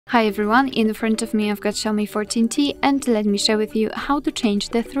Hi everyone, in front of me I've got Xiaomi 14T and let me share with you how to change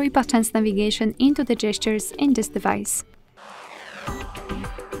the 3 buttons navigation into the gestures in this device.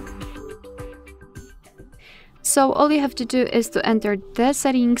 So all you have to do is to enter the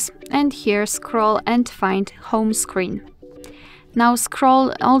settings and here scroll and find home screen. Now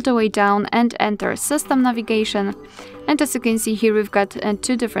scroll all the way down and enter system navigation. And as you can see here, we've got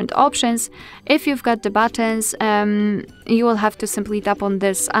 2 different options. If you've got the buttons, you will have to simply tap on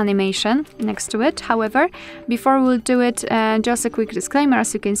this animation next to it. However, before we'll do it, just a quick disclaimer.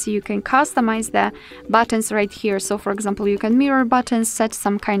 As you can see, you can customize the buttons right here. So for example, you can mirror buttons, set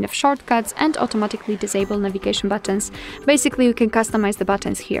some kind of shortcuts and automatically disable navigation buttons. Basically, you can customize the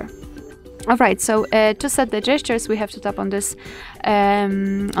buttons here. Alright, so to set the gestures, we have to tap on this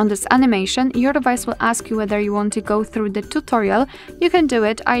animation. Your device will ask you whether you want to go through the tutorial. You can do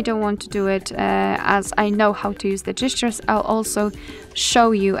it. I don't want to do it as I know how to use the gestures. I'll also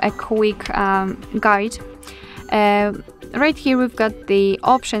show you a quick guide. Right here we've got the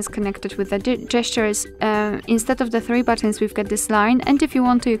options connected with the gestures. Instead of the 3 buttons, we've got this line, and if you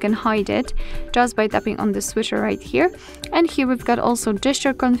want to, you can hide it just by tapping on the switcher right here. And here we've got also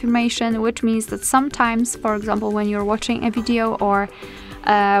gesture confirmation, which means that sometimes, for example, when you're watching a video or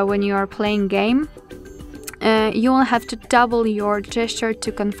when you are playing game, you will have to double your gesture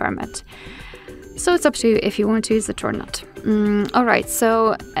to confirm it. So it's up to you if you want to use it or not. Alright,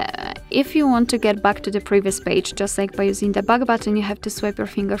 so if you want to get back to the previous page, just like by using the back button, you have to swipe your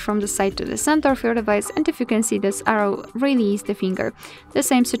finger from the side to the center of your device, and if you can see, this arrow release the finger. The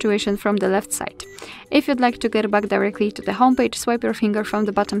same situation from the left side. If you'd like to get back directly to the home page, swipe your finger from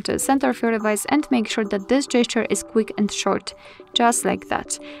the bottom to the center of your device and make sure that this gesture is quick and short, just like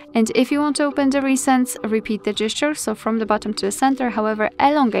that. And if you want to open the recents, repeat the gesture, so from the bottom to the center, however,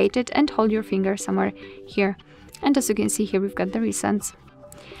 elongate it and hold your finger somewhere here. And as you can see here, we've got the recents.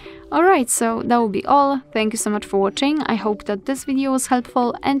 Alright, so that will be all. Thank you so much for watching. I hope that this video was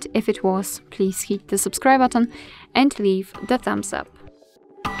helpful, and if it was, please hit the subscribe button and leave the thumbs up.